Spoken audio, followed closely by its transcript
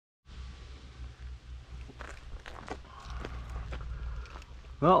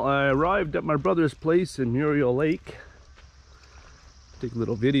Well, I arrived at my brother's place in Muriel Lake. Take a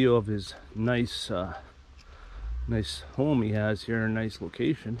little video of his nice home he has here, a nice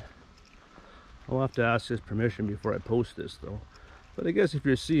location. I'll have to ask his permission before I post this though. But I guess if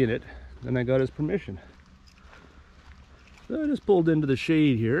you're seeing it, then I got his permission. So I just pulled into the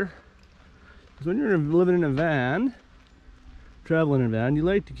shade here. Because when you're living in a van, traveling in a van, you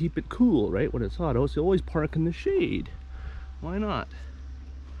like to keep it cool, right? When it's hot out, so you always park in the shade. Why not?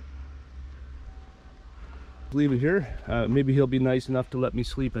 Leave it here. Maybe he'll be nice enough to let me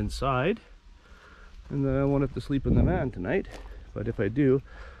sleep inside. And then I won't have to sleep in the van tonight. But if I do,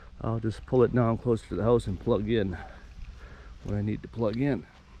 I'll just pull it down closer to the house and plug in what I need to plug in.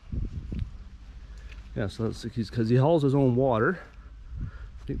 Yeah, so that's because he hauls his own water.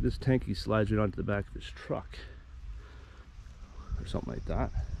 I think this tank he slides it onto the back of his truck or something like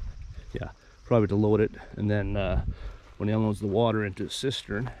that. Yeah, probably to load it, and then when he unloads the water into a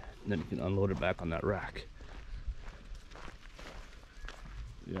cistern, then you can unload it back on that rack.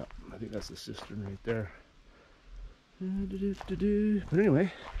 Yeah, I think that's the cistern right there. But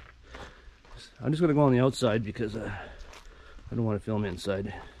anyway, I'm just gonna go on the outside because I don't want to film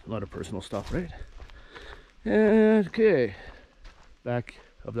inside. A lot of personal stuff, right? And okay, back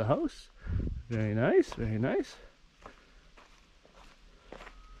of the house. Very nice, very nice.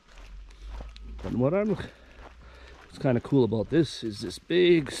 But what's kind of cool about this is this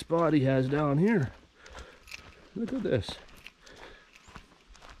big spot he has down here. Look at this.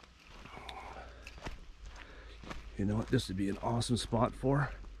 You know what this would be an awesome spot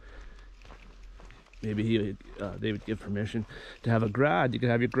for? Maybe they would give permission to have a grad. You could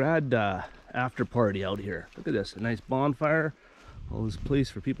have your grad after party out here. Look at this, a nice bonfire. All this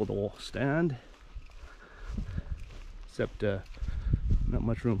place for people to stand. Except not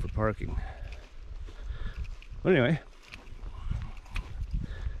much room for parking. But anyway.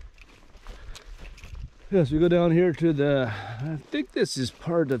 Yes, we go down here to the, I think this is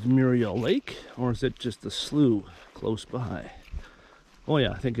part of Muriel Lake, or is it just a slough close by? Oh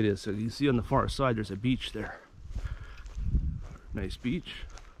yeah, I think it is. So you see on the far side there's a beach there. Nice beach.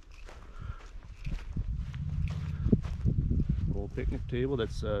 Old picnic table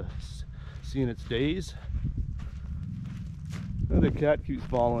that's seeing its days. Oh, the cat keeps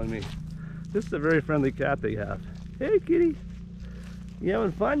following me. This is a very friendly cat they have. Hey kitty, you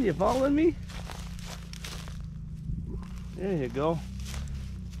having fun? You following me? There you go.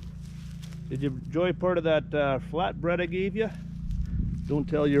 Did you enjoy part of that flatbread I gave you? Don't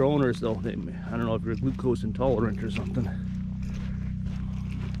tell your owners though. I don't know if you're glucose intolerant or something.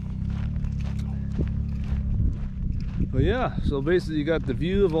 But yeah, so basically you got the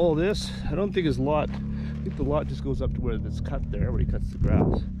view of all this. I don't think his lot, I think the lot just goes up to where it's cut there, where he cuts the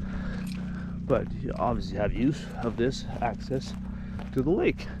grass. But you obviously have use of this access to the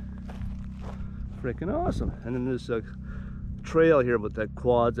lake. Freaking awesome. And then there's a trail here with that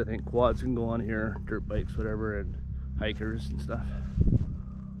quads. I think quads can go on here, dirt bikes, whatever, and hikers and stuff.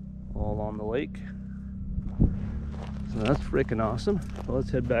 All along the lake. So that's freaking awesome. Well,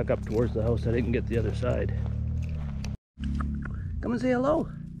 let's head back up towards the house. I didn't get the other side. Come and say hello.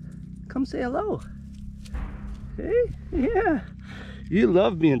 Come say hello. Hey, yeah. You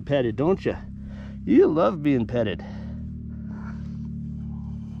love being petted, don't you? You love being petted.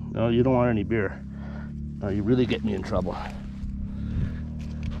 No, you don't want any beer. No, you really get me in trouble.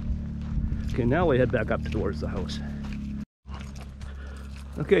 Okay, now we head back up towards the house.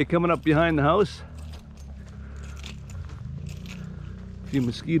 Okay, coming up behind the house. A few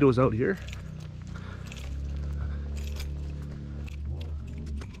mosquitoes out here.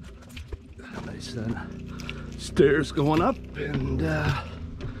 Nice stairs going up, and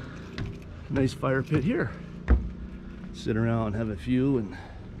nice fire pit here. Sit around, have a few, and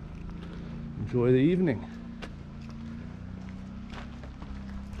enjoy the evening.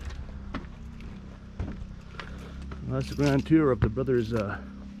 Well, that's the grand tour of the brothers'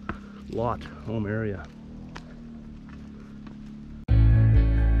 lot, home area.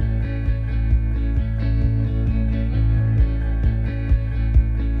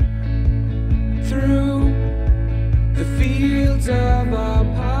 Through the fields of our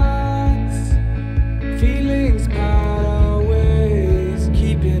paths, feelings part our ways,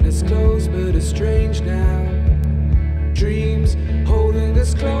 keeping us close but estranged now. Dreams holding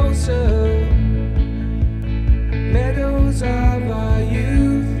us closer. Meadows of our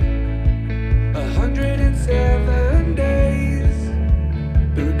youth, 107 days,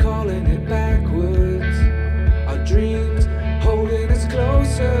 but recalling it backwards. Our dreams holding us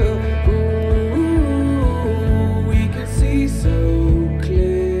closer. Ooh, we can see so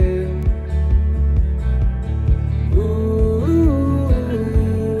clear. Ooh.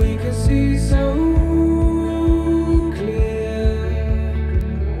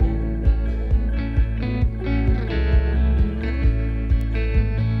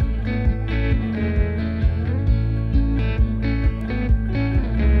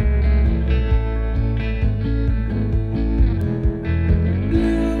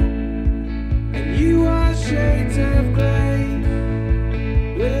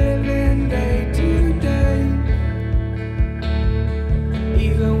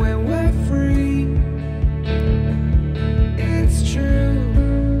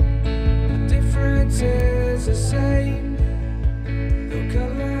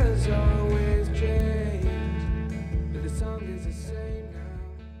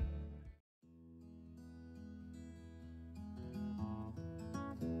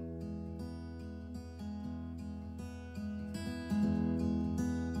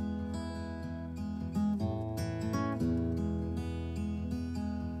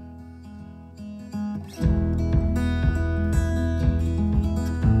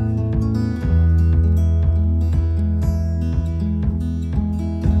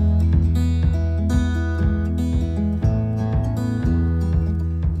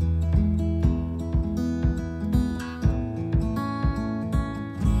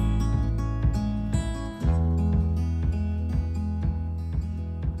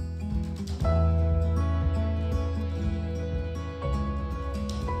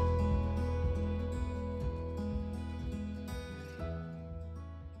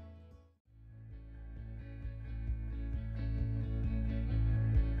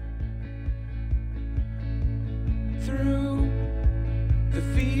 through the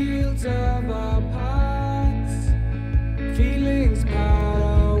fields of our paths. Feelings part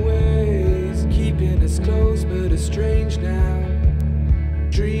our ways, keeping us close but estranged now.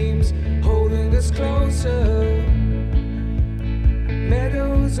 Dreams holding us closer.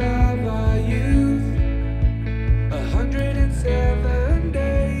 Meadows of our youth, 107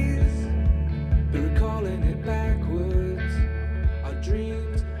 days, but recalling it backwards. Our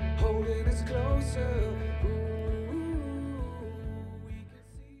dreams holding us closer. Ooh, we can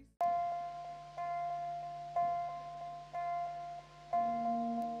see.